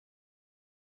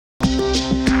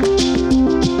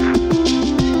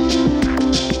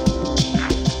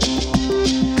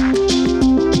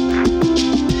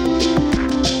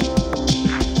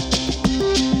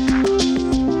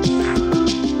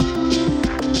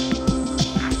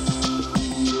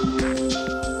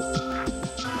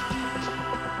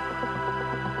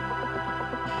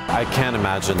can't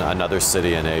imagine another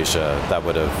city in Asia that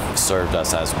would have served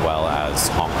us as well as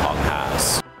Hong Kong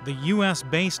has. The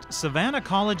U.S.-based Savannah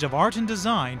College of Art and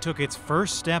Design took its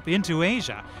first step into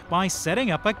Asia by setting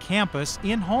up a campus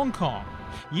in Hong Kong,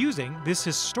 using this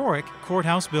historic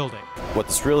courthouse building. What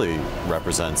this really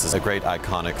represents is a great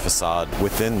iconic facade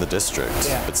within the district.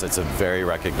 Yeah. It's a very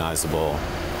recognizable,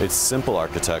 it's simple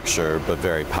architecture, but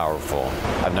very powerful.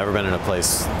 I've never been in a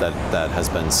place that has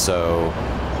been so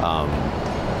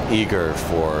eager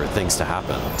for things to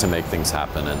happen, to make things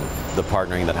happen, and the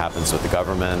partnering that happens with the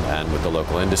government and with the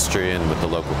local industry and with the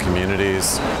local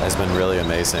communities has been really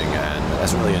amazing and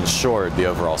has really ensured the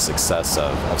overall success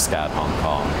of SCAD Hong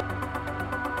Kong.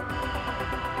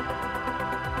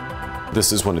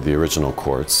 This is one of the original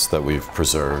courts that we've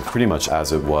preserved pretty much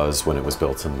as it was when it was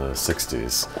built in the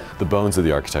 60s. The bones of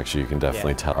the architecture you can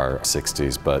definitely tell are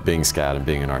 60s, but being SCAD and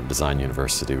being an art and design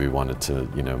university, we wanted to,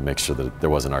 make sure that there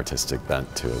was an artistic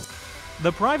bent to it.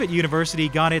 The private university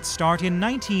got its start in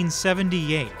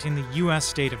 1978 in the U.S.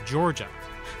 state of Georgia.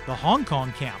 The Hong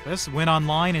Kong campus went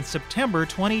online in September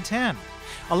 2010,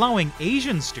 allowing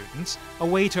Asian students a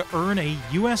way to earn a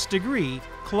U.S. degree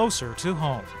closer to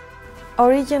home.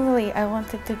 Originally, I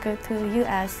wanted to go to the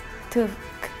U.S. to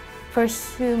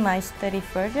pursue my study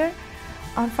further.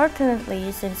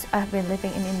 Unfortunately, since I've been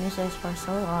living in Indonesia for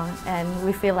so long and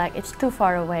we feel like it's too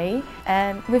far away,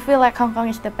 and we feel like Hong Kong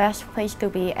is the best place to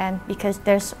be, and because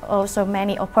there's also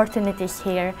many opportunities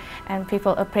here and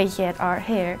people appreciate art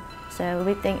here, so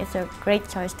we think it's a great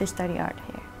choice to study art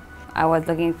here. I was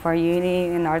looking for uni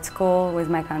in art school with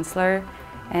my counselor,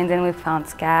 and then we found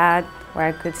SCAD, where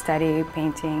I could study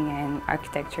painting and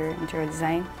architecture, interior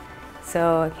design.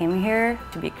 So I came here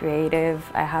to be creative.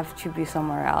 I have to be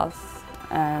somewhere else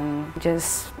and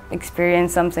just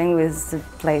experience something with the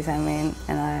place I'm in,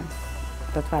 and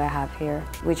that's what I have here,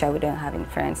 which I wouldn't have in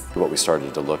France. What we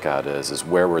started to look at is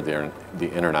where were the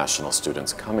international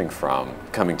students coming from,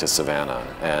 coming to Savannah,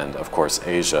 and of course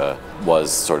Asia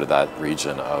was sort of that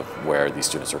region of where these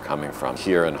students are coming from.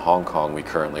 Here in Hong Kong, we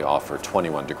currently offer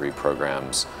 21 degree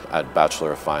programs at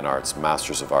Bachelor of Fine Arts,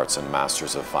 Masters of Arts, and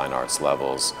Masters of Fine Arts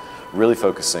levels, really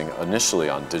focusing initially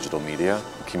on digital media,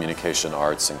 communication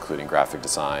arts, including graphic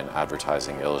design,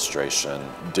 advertising, illustration,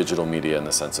 digital media in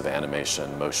the sense of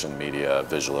animation, motion media,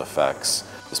 visual effects.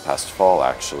 This past fall,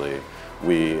 actually,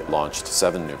 we launched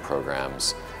 7 new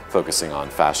programs focusing on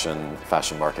fashion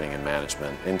marketing and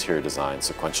management, interior design,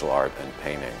 sequential art, and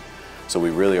painting. So we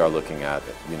really are looking at,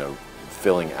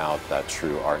 filling out that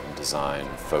true art and design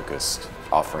focused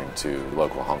offering to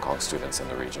local Hong Kong students in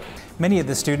the region. Many of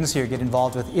the students here get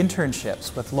involved with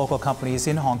internships with local companies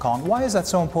in Hong Kong. Why is that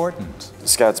so important?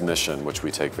 SCAD's mission, which we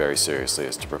take very seriously,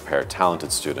 is to prepare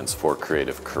talented students for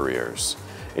creative careers.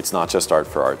 It's not just art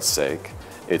for art's sake.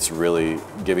 It's really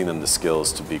giving them the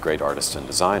skills to be great artists and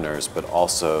designers, but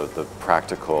also the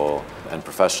practical and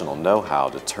professional know-how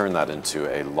to turn that into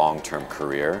a long-term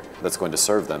career that's going to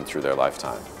serve them through their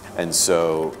lifetime. And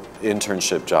so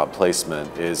internship job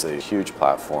placement is a huge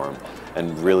platform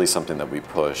and really something that we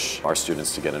push our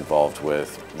students to get involved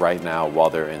with right now while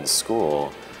they're in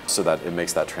school, so that it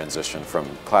makes that transition from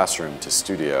classroom to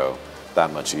studio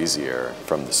that much easier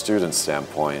from the student's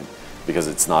standpoint, because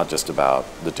it's not just about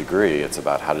the degree, it's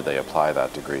about how do they apply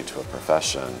that degree to a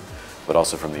profession, but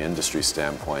also from the industry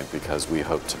standpoint, because we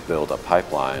hope to build a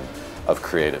pipeline of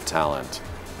creative talent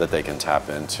that they can tap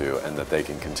into and that they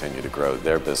can continue to grow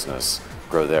their business,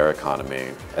 grow their economy,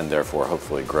 and therefore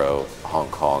hopefully grow Hong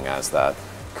Kong as that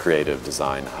creative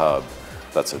design hub.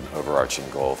 That's an overarching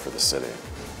goal for the city.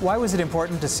 Why was it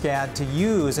important to SCAD to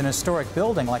use an historic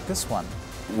building like this one?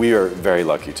 We are very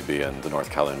lucky to be in the North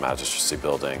Kowloon Magistracy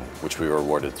building, which we were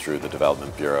awarded through the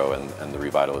Development Bureau and the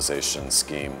revitalization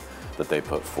scheme that they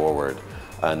put forward.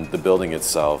 And the building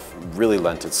itself really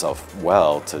lent itself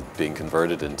well to being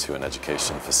converted into an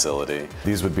education facility.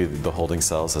 These would be the holding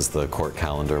cells as the court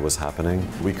calendar was happening.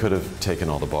 We could have taken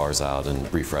all the bars out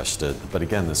and refreshed it, but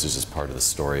again, this is just part of the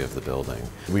story of the building.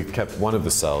 We kept one of the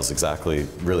cells exactly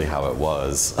really how it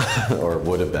was, or it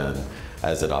would have been,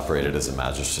 as it operated as a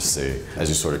magistracy. As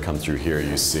you sort of come through here,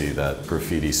 you see that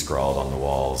graffiti scrawled on the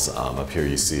walls. Up here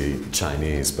you see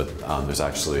Chinese, but there's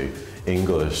actually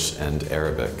English and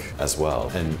Arabic as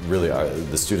well. And really,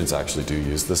 the students actually do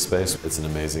use this space. It's an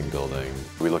amazing building.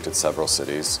 We looked at several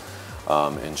cities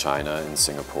in China, in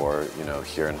Singapore,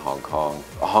 here in Hong Kong.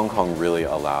 Hong Kong really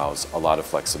allows a lot of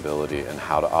flexibility in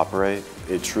how to operate.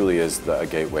 It truly is a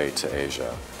gateway to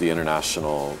Asia. The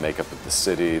international makeup of the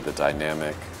city, the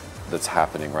dynamic that's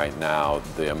happening right now,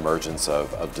 the emergence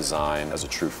of design as a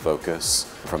true focus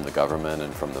from the government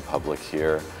and from the public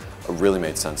here really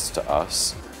made sense to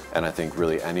us. And I think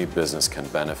really any business can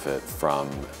benefit from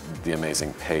the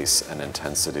amazing pace and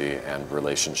intensity and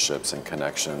relationships and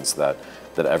connections that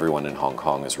everyone in Hong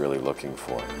Kong is really looking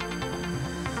for.